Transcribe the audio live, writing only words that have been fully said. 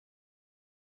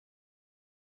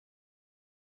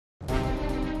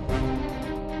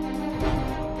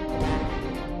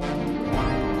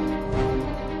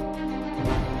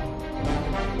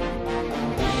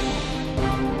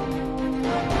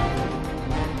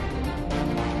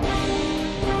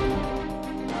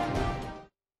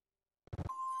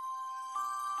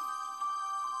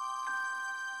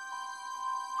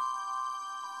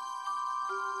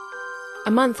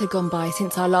A month had gone by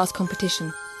since our last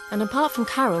competition, and apart from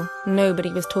Carol,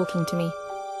 nobody was talking to me.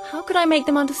 How could I make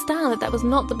them understand that that was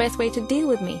not the best way to deal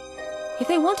with me? If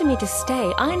they wanted me to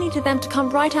stay, I needed them to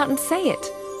come right out and say it.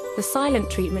 The silent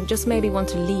treatment just made me want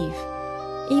to leave.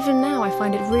 Even now, I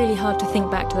find it really hard to think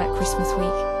back to that Christmas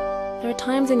week. There are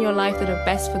times in your life that are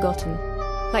best forgotten,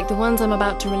 like the ones I'm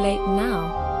about to relate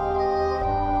now.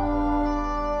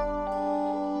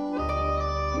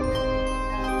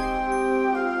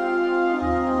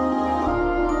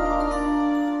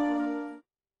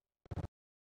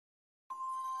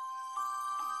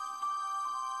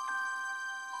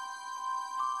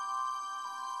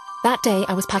 That day,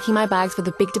 I was packing my bags for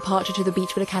the big departure to the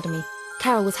Beechwood Academy.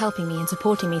 Carol was helping me and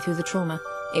supporting me through the trauma.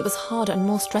 It was harder and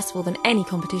more stressful than any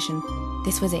competition.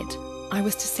 This was it. I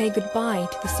was to say goodbye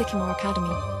to the Sycamore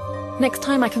Academy. Next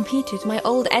time I competed, my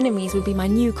old enemies would be my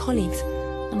new colleagues,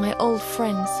 and my old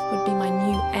friends would be my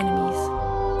new enemies.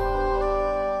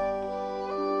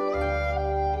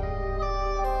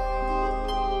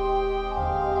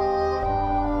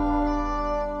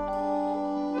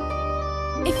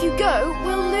 If you go,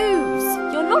 we'll lose.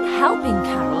 You're not helping,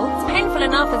 Carol. It's painful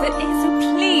enough as it is, so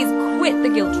please quit the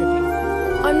guilt tripping.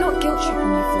 I'm not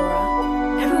guilt-tripping you,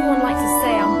 Flora. Everyone likes to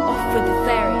say I'm off with the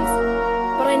fairies,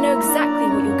 but I know exactly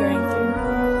what you're going through.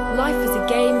 Life is a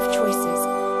game of choices,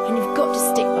 and you've got to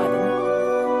stick by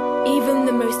them, even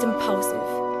the most impulsive.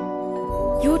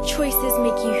 Your choices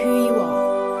make you who you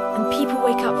are, and people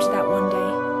wake up to that one day.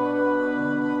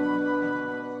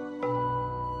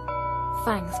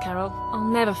 Thanks, Carol. I'll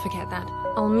never forget that.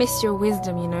 I'll miss your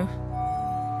wisdom, you know.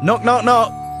 Knock, knock,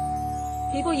 knock!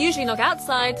 People usually knock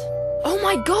outside. Oh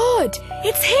my God!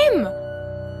 It's him!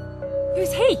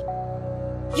 Who's he?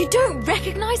 You don't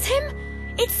recognize him?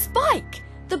 It's Spike,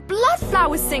 the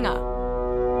Bloodflower singer!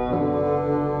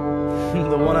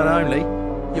 The one and only.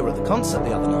 You were at the concert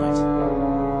the other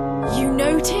night. You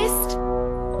noticed?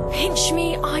 Pinch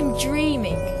me, I'm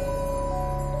dreaming.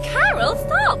 Carol,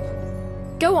 stop!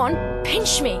 Go on,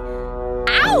 pinch me.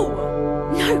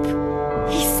 Ow!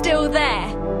 Nope, he's still there.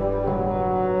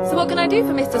 So what can I do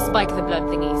for Mr. Spike the Blood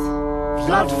Thingies?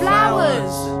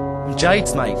 Bloodflowers! I'm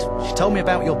Jade's mate. She told me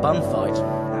about your bun fight.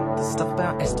 And the stuff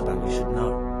about Esteban you should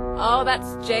know. Oh,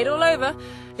 that's Jade all over.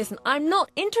 Listen, I'm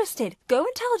not interested. Go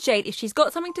and tell Jade if she's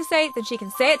got something to say, then she can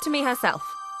say it to me herself.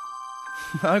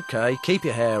 Okay, keep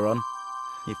your hair on.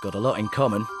 You've got a lot in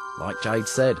common, like Jade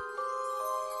said.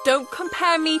 Don't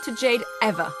compare me to Jade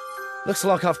ever. Looks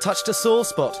like I've touched a sore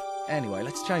spot. Anyway,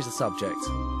 let's change the subject.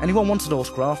 Anyone want an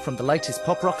autograph from the latest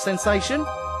pop rock sensation?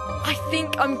 I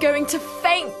think I'm going to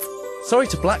faint. Sorry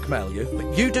to blackmail you,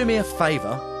 but you do me a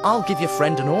favour. I'll give your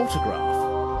friend an autograph.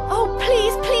 Oh,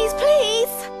 please, please, please!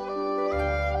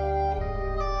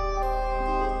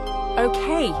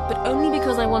 Okay, but only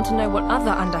because I want to know what other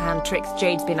underhand tricks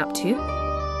Jade's been up to.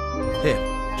 Here,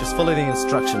 just follow the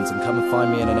instructions and come and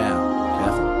find me in an hour.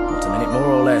 Careful, not a minute more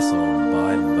or less, or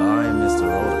bye-bye, Mr.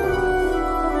 Autograph.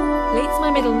 Late's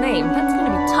my middle name. That's going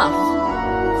to be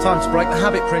tough. Time to break the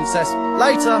habit, Princess.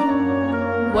 Later!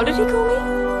 What did he call me?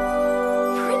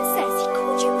 Princess, he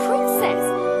called you Princess.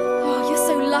 Oh, you're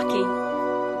so lucky.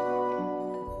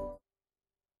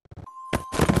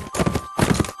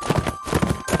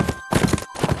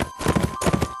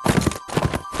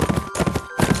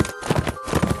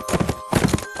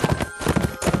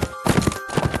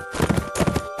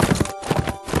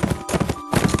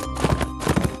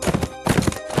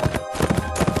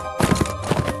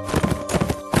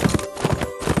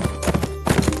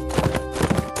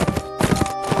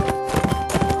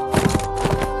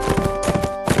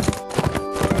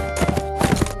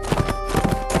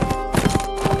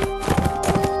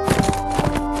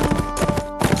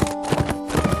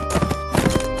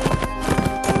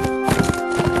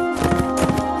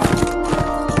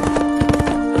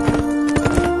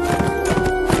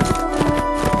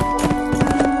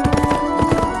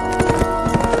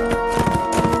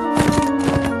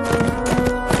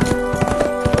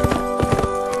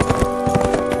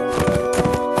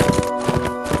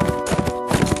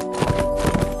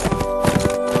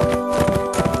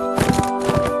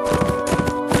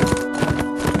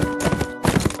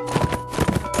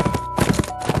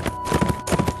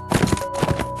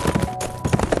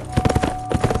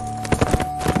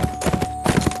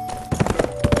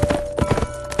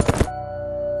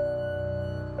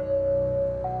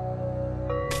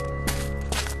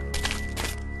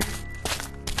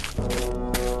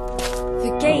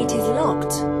 gate is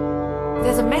locked.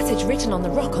 There's a message written on the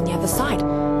rock on the other side,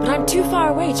 but I'm too far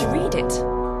away to read it.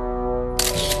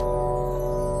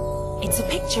 It's a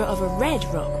picture of a red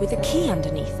rock with a key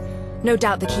underneath. No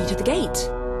doubt the key to the gate.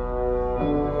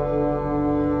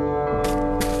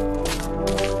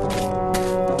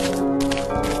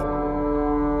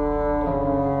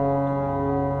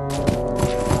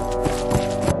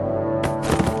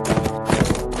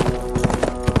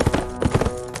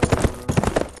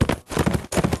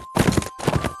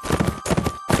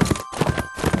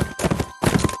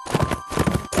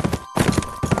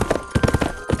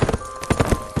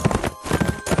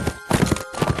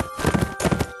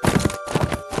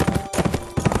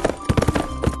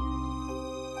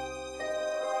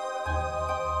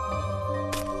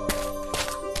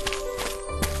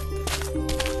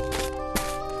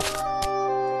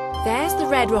 There's the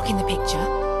red rock in the picture,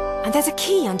 and there's a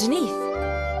key underneath.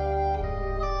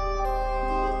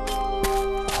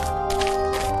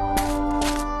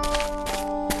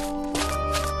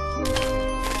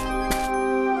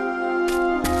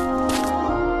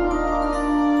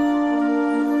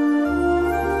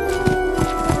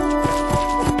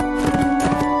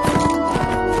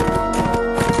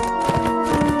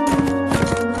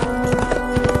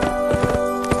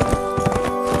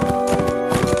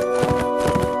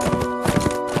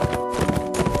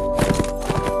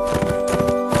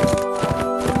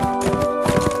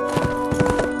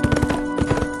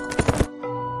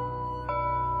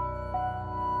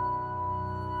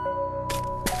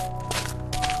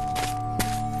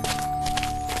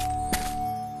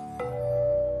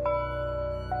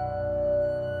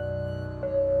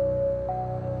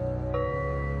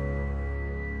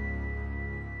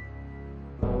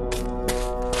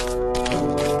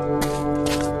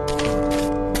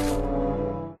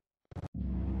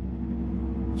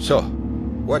 So,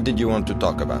 what did you want to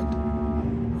talk about?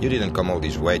 You didn't come all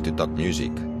this way to talk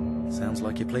music. Sounds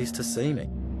like you're pleased to see me.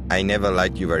 I never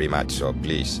liked you very much, so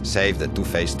please, save the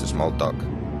two-faced small talk.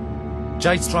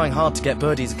 Jade's trying hard to get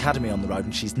Birdie's Academy on the road,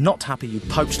 and she's not happy you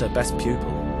poached her best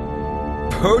pupil.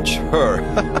 Poach her?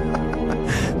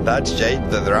 That's Jade,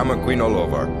 the drama queen all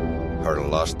over. Her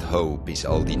lost hope is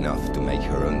old enough to make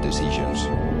her own decisions.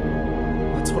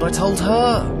 That's what I told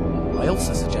her. I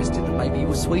also suggested that maybe you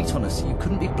were sweet on her, so you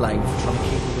couldn't be blamed for trying to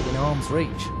keep her within arm's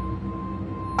reach.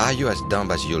 Are you as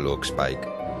dumb as you look, Spike?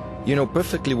 You know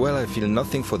perfectly well I feel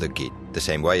nothing for the kid, the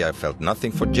same way I felt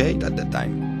nothing for Jade at the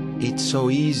time. It's so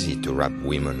easy to wrap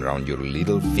women around your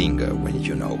little finger when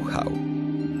you know how.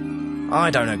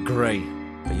 I don't agree,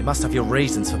 but you must have your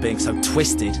reasons for being so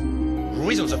twisted.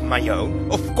 Reasons of my own?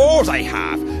 Of course I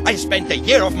have! I spent a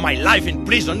year of my life in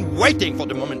prison waiting for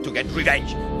the moment to get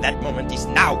revenge. That moment is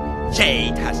now.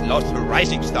 Jade has lost her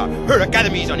rising star. Her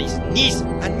academy is on his knees,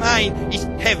 and mine is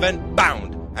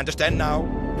heaven-bound. Understand now?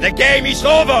 The game is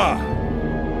over!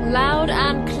 Loud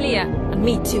and clear. And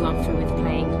me too, I'm through with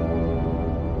playing.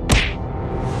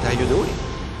 What are you doing?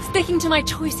 Sticking to my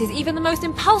choices, even the most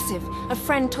impulsive. A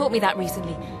friend taught me that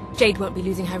recently. Jade won't be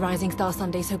losing her rising star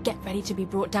Sunday, so get ready to be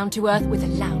brought down to earth with a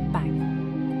loud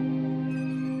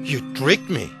bang. You tricked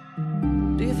me.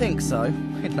 Do you think so?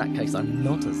 In that case, I'm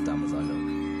not as dumb as I look.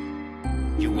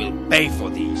 You will pay for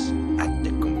this at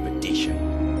the competition.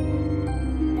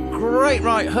 Great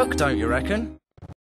right hook, don't you reckon?